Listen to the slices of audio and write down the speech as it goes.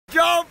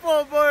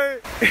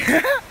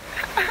Hey,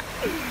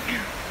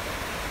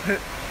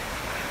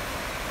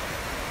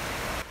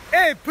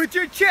 put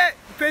your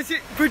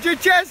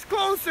chest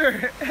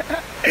closer.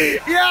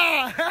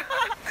 Yeah.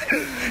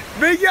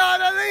 Bring you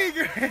out of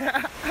league.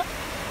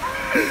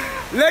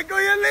 Let go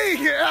your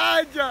league.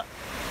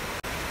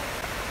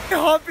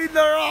 Hopping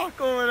the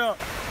rock over there.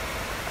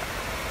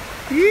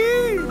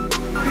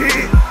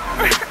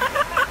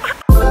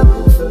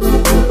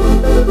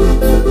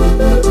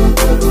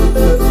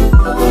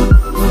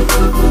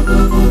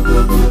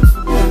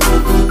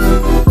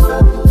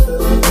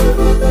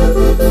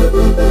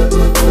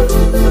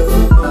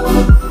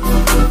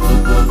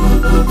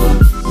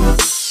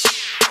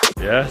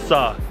 Yes,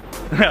 sir.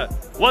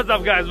 What's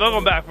up, guys?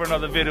 Welcome back for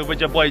another video with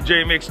your boy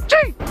Dremix.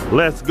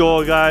 Let's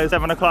go, guys.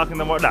 7 o'clock in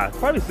the morning. Nah,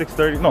 probably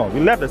 6:30. No,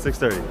 we left at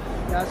 6:30.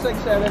 Yeah, 6,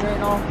 7 right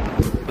now.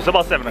 It's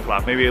about 7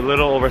 o'clock, maybe a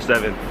little over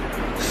 7.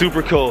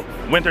 Super cool.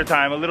 Winter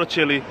time, a little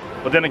chilly,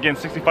 but then again,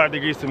 65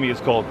 degrees to me is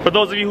cold. For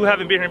those of you who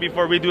haven't been here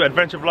before, we do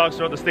adventure vlogs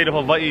throughout the state of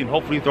Hawaii and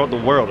hopefully throughout the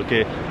world,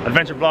 okay?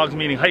 Adventure vlogs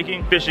meaning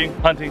hiking, fishing,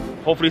 hunting,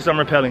 hopefully some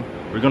rappelling.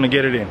 We're gonna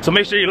get it in. So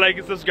make sure you like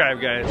and subscribe,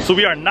 guys. So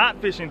we are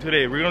not fishing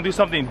today. We're gonna do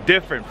something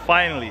different,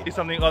 finally.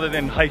 Something other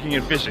than hiking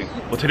and fishing.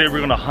 Well, today we're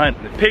gonna hunt.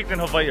 The pigs in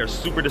Hawaii are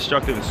super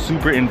destructive and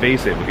super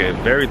invasive, okay?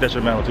 Very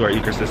detrimental to our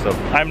ecosystem.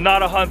 I'm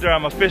not a hunter,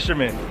 I'm a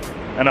fisherman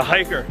and a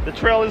hiker. The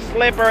trail is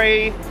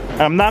slippery.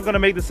 I'm not gonna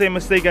make the same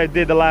mistake I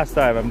did the last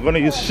time. I'm gonna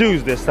use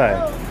shoes this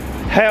time.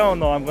 Hell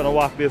no, I'm gonna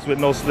walk this with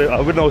no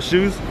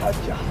shoes.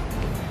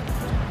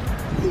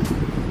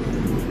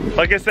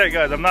 Like I said,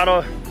 guys, I'm not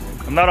a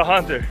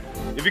hunter.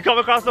 If you come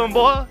across some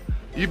boy,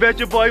 you bet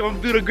your boy gonna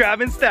do the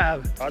grab and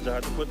stab. I just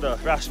had to put the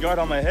rash guard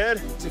on my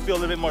head to feel a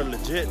little bit more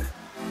legit.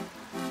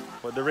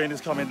 But the rain is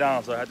coming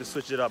down, so I had to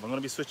switch it up. I'm gonna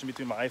be switching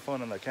between my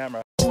iPhone and the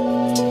camera.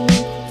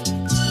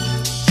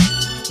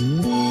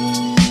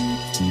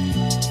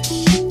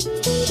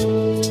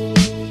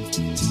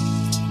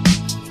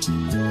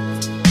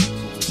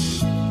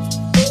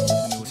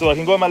 So I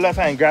can go with my left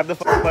hand, grab the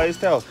by his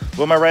tail.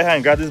 Go with my right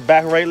hand, grab this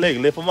back right leg,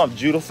 lift him up,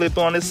 judo flip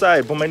on his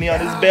side, put my knee on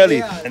his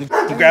belly, and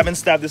grab and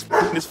stab this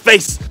in his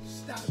face.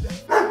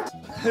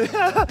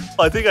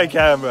 I think I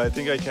can, bro. I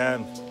think I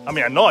can. I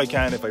mean, I know I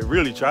can if I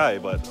really try,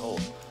 but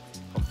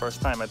first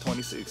time at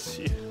 26.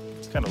 Shit,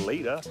 it's kind of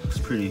late, huh? It's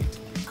pretty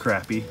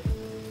crappy.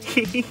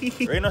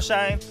 Rain or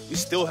shine, you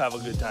still have a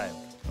good time.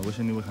 I wish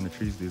I knew what kind of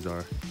trees these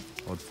are.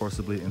 I would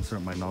forcibly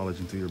insert my knowledge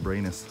into your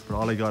brainus. But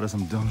all I got is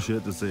some dumb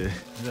shit to say. Yeah,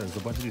 there's a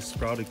bunch of these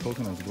sprouted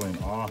coconuts going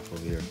off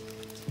over here.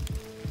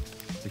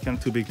 They're kind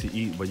of too big to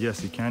eat, but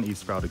yes, you can eat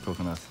sprouted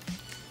coconuts.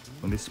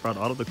 When they sprout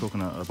out of the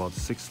coconut, about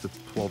 6 to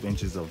 12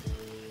 inches of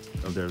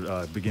their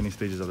beginning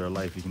stages of their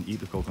life, you can eat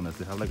the coconuts.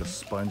 They have like a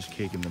sponge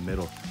cake in the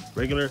middle.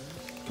 Regular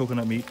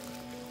coconut meat,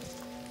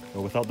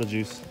 but without the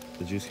juice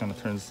kind of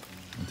turns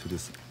into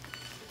this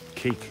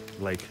cake,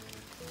 like,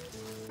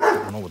 I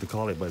don't know what to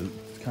call it, but it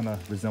kind of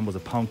resembles a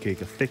pound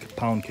cake, a thick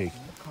pound cake.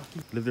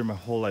 Lived there my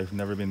whole life,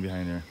 never been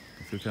behind there.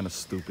 I feel kind of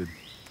stupid.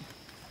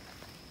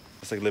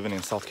 It's like living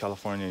in South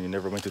California and you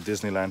never went to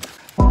Disneyland.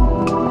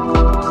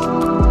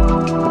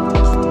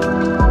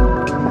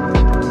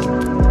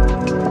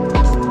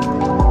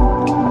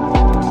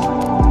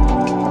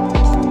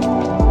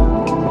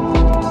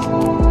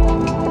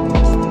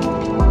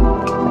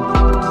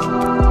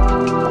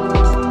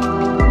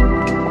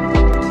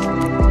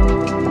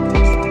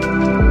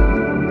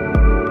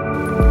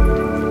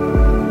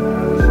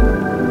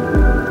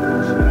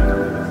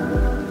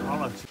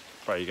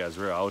 You guys,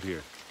 we're out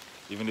here.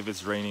 Even if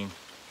it's raining,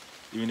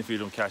 even if you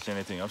don't catch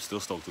anything, I'm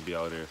still stoked to be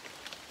out here.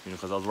 You know,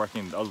 because I was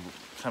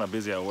kind of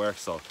busy at work,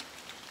 so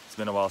it's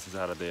been a while since I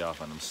had a day off,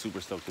 and I'm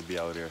super stoked to be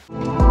out here.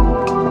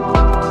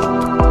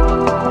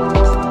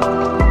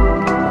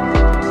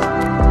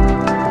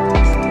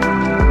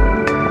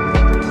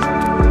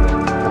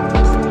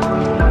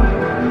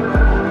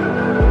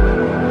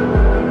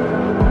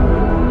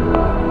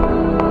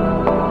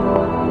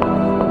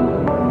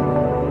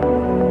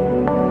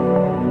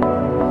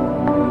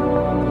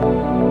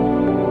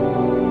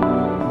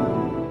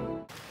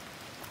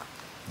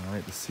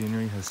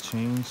 Scenery has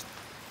changed,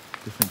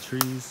 different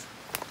trees.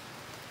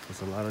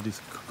 There's a lot of these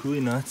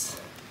kukui nuts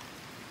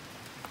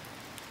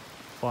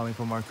falling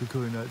from our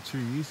kukui nut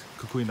trees.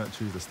 Kukui nut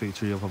tree is the state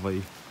tree of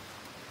Hawaii.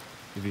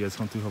 If you guys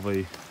come to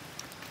Hawaii,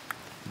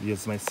 you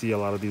guys might see a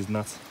lot of these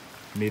nuts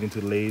made into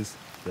leis.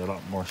 They're a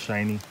lot more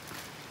shiny. And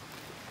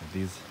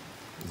these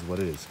is what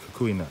it is,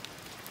 kukui nut,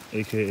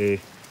 aka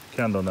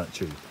candle nut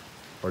tree,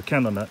 or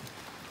candle nut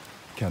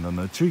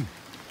tree.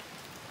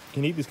 You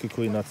can eat these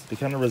kukui nuts. They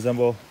kind of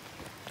resemble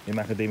a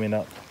macadamia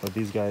nut, but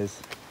these guys,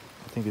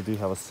 I think they do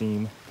have a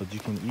seam, but you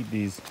can eat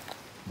these,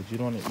 but you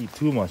don't want to eat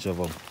too much of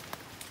them.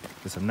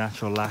 It's a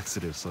natural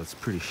laxative, so it's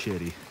pretty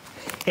shitty.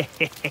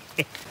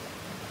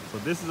 So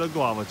this is a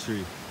guava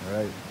tree, all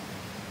right?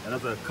 And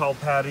that's a cow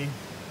patty.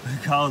 The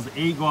cows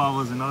ate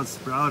guavas and now it's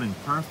sprouting.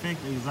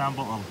 Perfect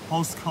example of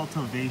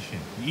post-cultivation.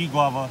 You eat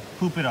guava,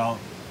 poop it out,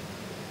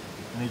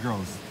 and it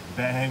grows.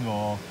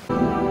 Bango.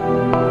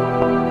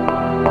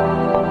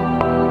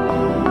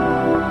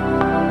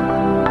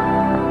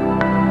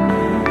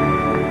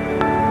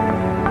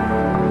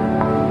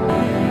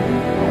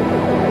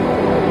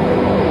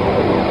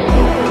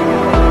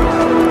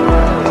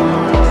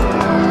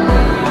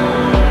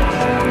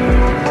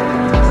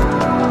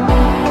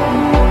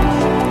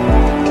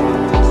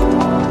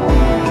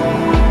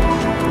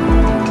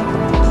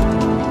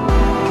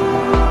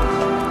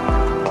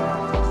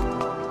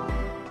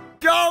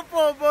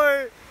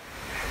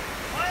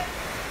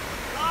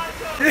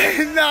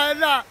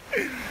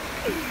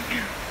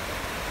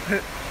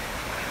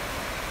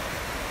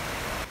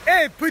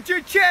 Hey, put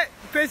your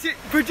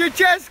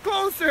chest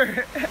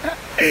closer.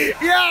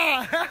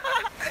 Yeah.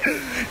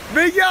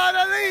 Bigyan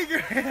na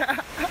league.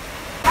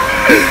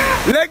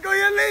 Let go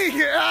your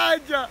league.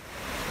 Anja.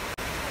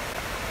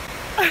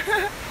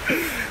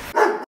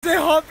 Say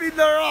hopping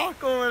the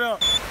rock over there.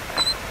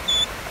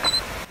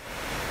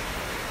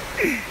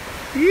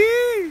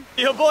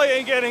 Your boy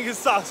ain't getting his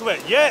socks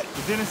wet yet.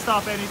 We didn't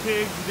stop any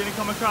pigs. We didn't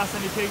come across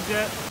any pigs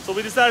yet. So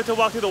we decided to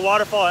walk through the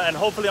waterfall, and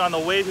hopefully on the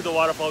way to the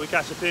waterfall we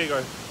catch a pig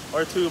or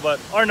two,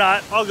 or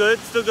not. All good.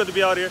 Still good to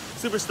be out here.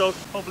 Super stoked.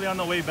 Hopefully on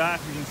the way back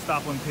we can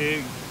stop one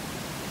pig,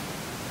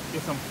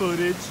 get some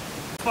footage.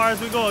 As far as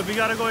we go, if we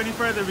gotta go any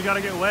further, we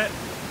gotta get wet.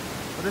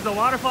 But there's a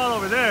waterfall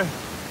over there.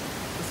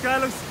 The sky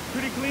looks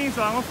pretty clean,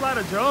 so I'm gonna fly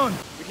the drone.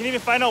 We can even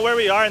find out where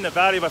we are in the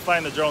valley by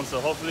flying the drone, so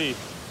hopefully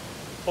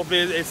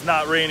it's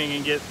not raining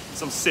and get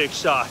some sick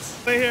shots.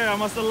 Right here, I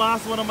must have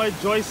lost one of my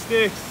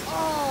joysticks.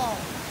 Oh,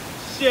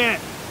 shit.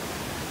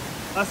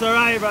 That's all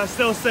right, but I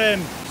still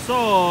send.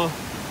 So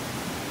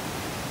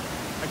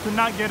I could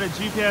not get a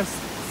GPS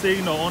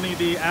signal, only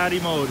the ADI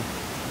mode.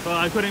 So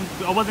I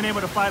wasn't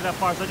able to fly that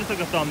far, so I just took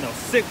a thumbnail.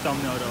 Sick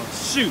thumbnail though.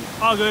 Shoot,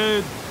 all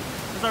good.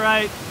 That's all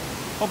right.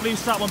 Hopefully we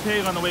shot one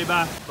pig on the way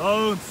back.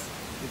 Bones,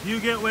 if you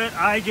get wet,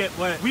 I get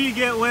wet. We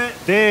get wet,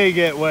 they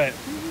get wet.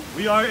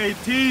 We are a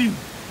team.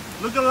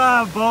 Look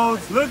alive,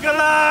 Bones. Look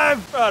alive.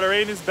 Oh, the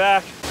rain is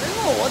back.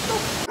 oh, what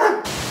the?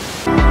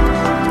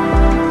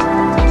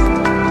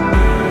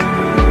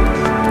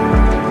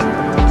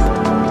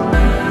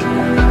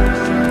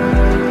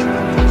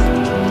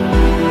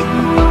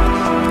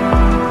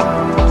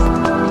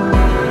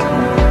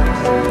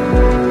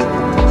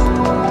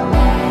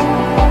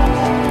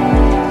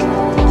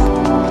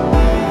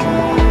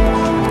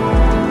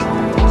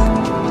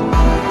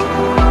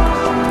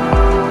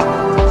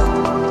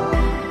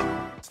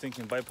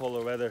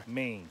 Bipolar weather,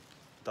 Maine.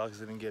 Dogs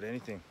didn't get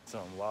anything.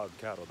 Some wild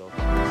cattle though.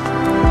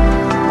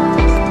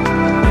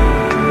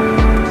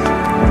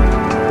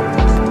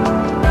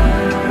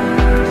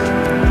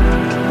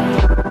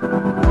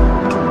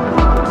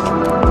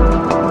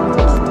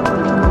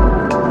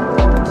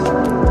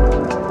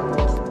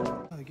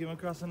 I came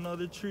across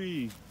another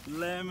tree.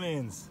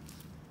 Lemons.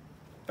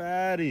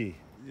 Fatty.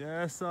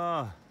 Yes,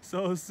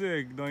 so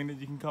sick knowing that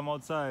you can come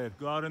outside,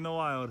 go out in the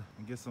wild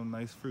and get some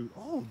nice fruit.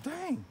 Oh,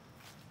 dang.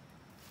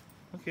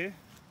 Okay,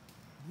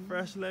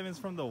 fresh lemons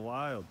from the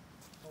wild.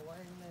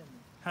 Hawaiian lemon.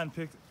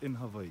 Hand-picked in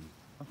Hawaii.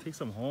 I'll take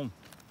some home.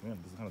 Man,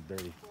 this is kind of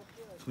dirty.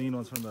 Clean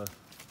ones from the...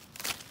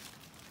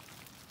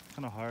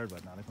 Kind of hard,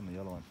 but not like from the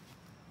yellow one.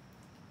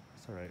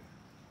 It's all right.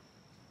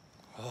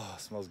 Oh,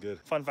 it smells good.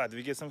 Fun fact, if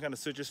you get some kind of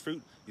citrus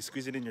fruit, you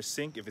squeeze it in your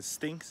sink. If it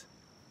stinks,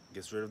 it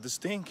gets rid of the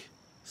stink.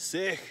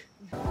 Sick.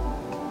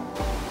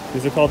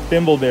 These are called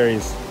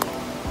thimbleberries,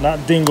 not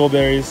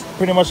dingleberries.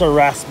 Pretty much a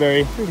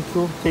raspberry. Pretty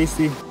cool,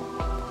 tasty.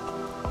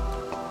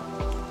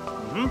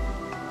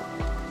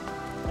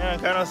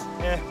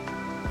 Yeah,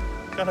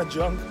 kind of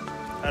junk.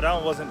 That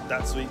one wasn't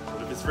that sweet,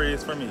 but if it's free,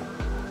 it's for me.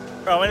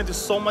 Bro, I went into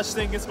so much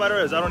stinking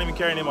spiders, I don't even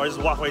care anymore. I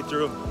just walk right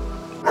through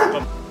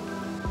them.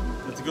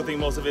 It's a good thing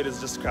most of it is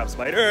just crab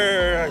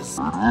spiders.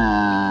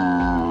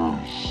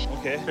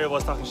 Okay, here I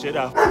was talking shit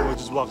out. We'll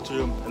just walk through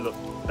them and look,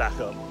 back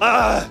up.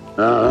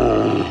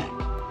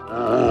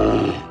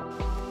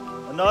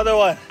 Another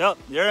one. Yep,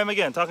 here I am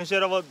again, talking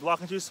shit about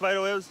walking through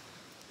spider webs.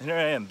 And here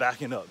I am,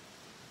 backing up.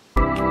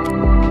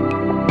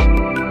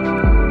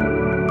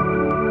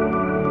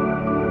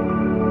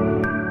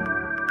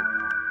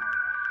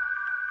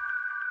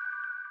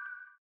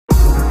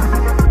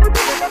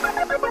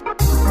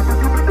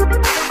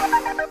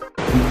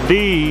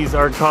 These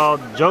are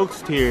called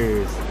jokes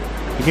tears.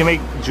 You can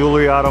make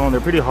jewelry out of them. They're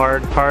pretty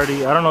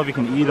hardy. I don't know if you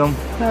can eat them.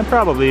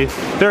 Probably.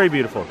 Very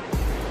beautiful.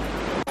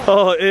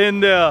 Oh, in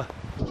there.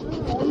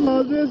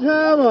 Oh, this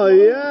hammer,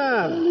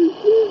 yeah.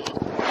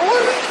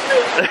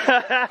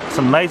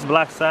 Some nice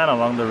black sand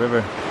along the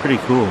river. Pretty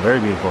cool. Very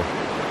beautiful.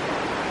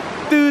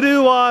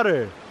 Doo-doo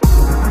water.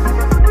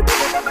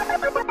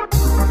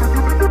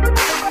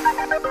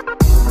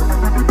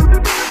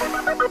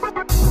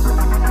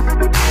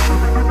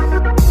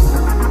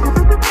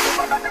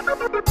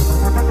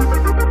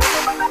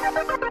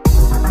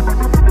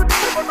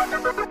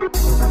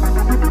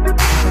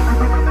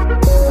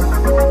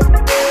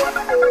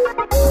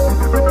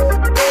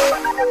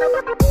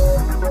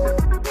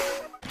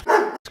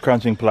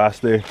 Crunching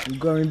plaster.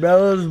 Gummy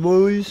bellows,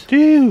 boys.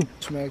 Dude.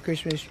 Merry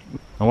Christmas.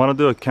 I want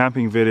to do a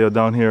camping video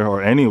down here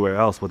or anywhere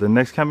else, but the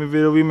next camping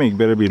video we make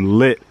better be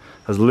lit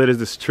as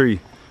this tree.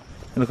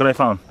 And look what I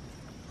found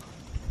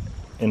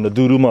in the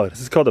doo-doo mud. This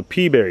is called a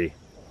pea berry.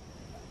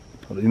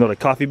 You know, the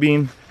coffee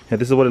bean? Yeah,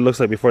 this is what it looks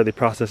like before they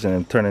process it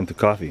and turn it into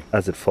coffee.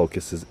 As it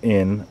focuses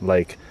in,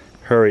 like,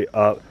 hurry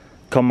up,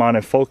 come on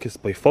and focus.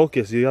 Boy,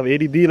 focus. You have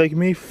ADD like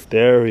me?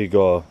 There we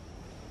go.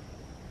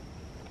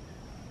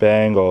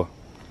 Bango.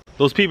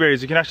 Those pea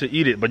berries, you can actually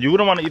eat it, but you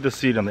wouldn't want to eat the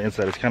seed on the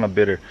inside. It's kind of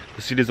bitter.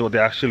 The seed is what they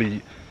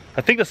actually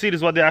I think the seed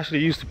is what they actually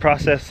use to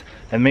process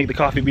and make the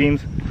coffee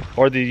beans,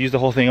 or they use the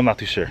whole thing, I'm not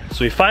too sure.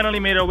 So we finally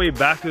made our way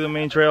back to the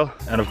main trail,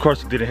 and of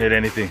course we didn't hit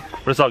anything,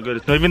 but it's all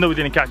good. Even though we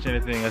didn't catch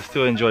anything, I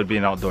still enjoyed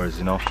being outdoors,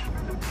 you know.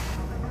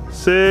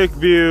 Sick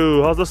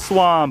view. How's the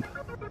swamp?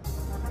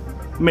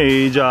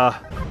 Major.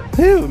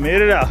 Whew,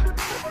 made it out.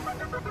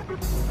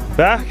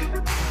 Back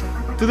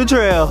to the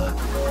trail.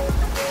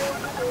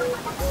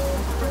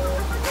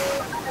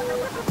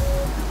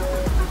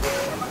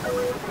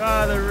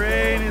 God, the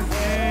rain is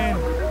in.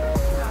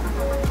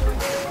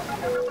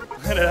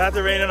 And it had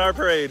to rain in our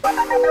parade.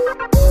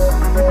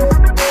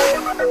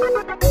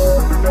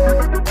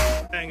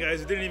 Dang guys,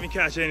 we didn't even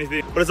catch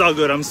anything, but it's all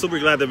good. I'm super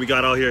glad that we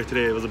got out here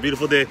today. It was a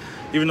beautiful day,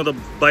 even though the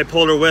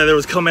bipolar weather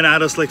was coming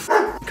at us like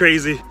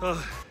crazy. I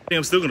think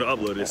I'm still gonna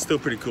upload it. It's still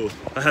pretty cool.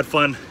 I had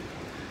fun.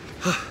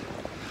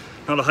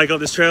 Now to hike up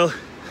this trail,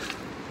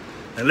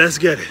 and let's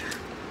get it.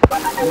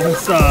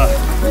 It's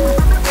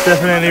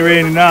definitely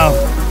raining now.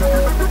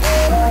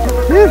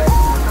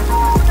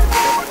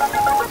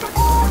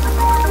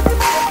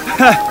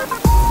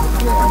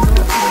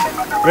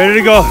 Ready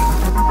to go.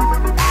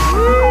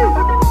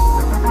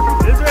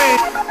 It's raining.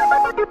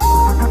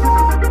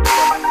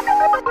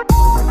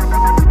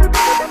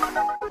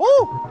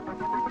 Woo!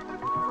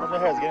 My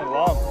hair is getting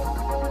long.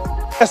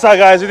 That's all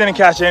guys, we didn't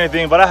catch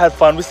anything, but I had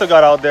fun. We still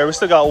got out there, we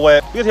still got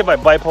wet. We got hit by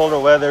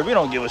bipolar weather, we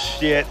don't give a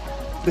shit.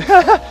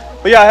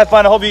 But yeah, I had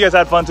fun. I hope you guys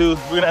had fun too.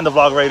 We're gonna end the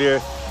vlog right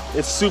here.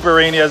 It's super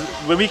rainy.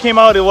 When we came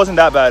out, it wasn't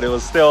that bad. It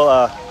was still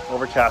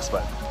overcast,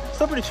 but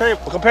still pretty cherry.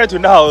 Compared to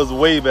now, it was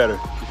way better.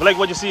 If you like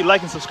what you see,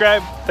 like and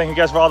subscribe. Thank you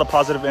guys for all the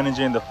positive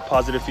energy and the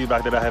positive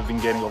feedback that I have been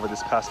getting over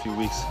this past few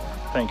weeks.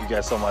 Thank you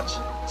guys so much.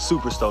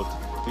 Super stoked.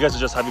 You guys are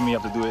just hyping me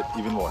up to do it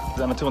even more.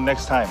 And until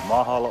next time,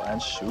 mahalo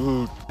and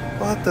shoot.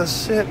 What the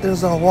shit?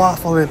 There's a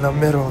waffle in the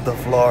middle of the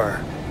floor.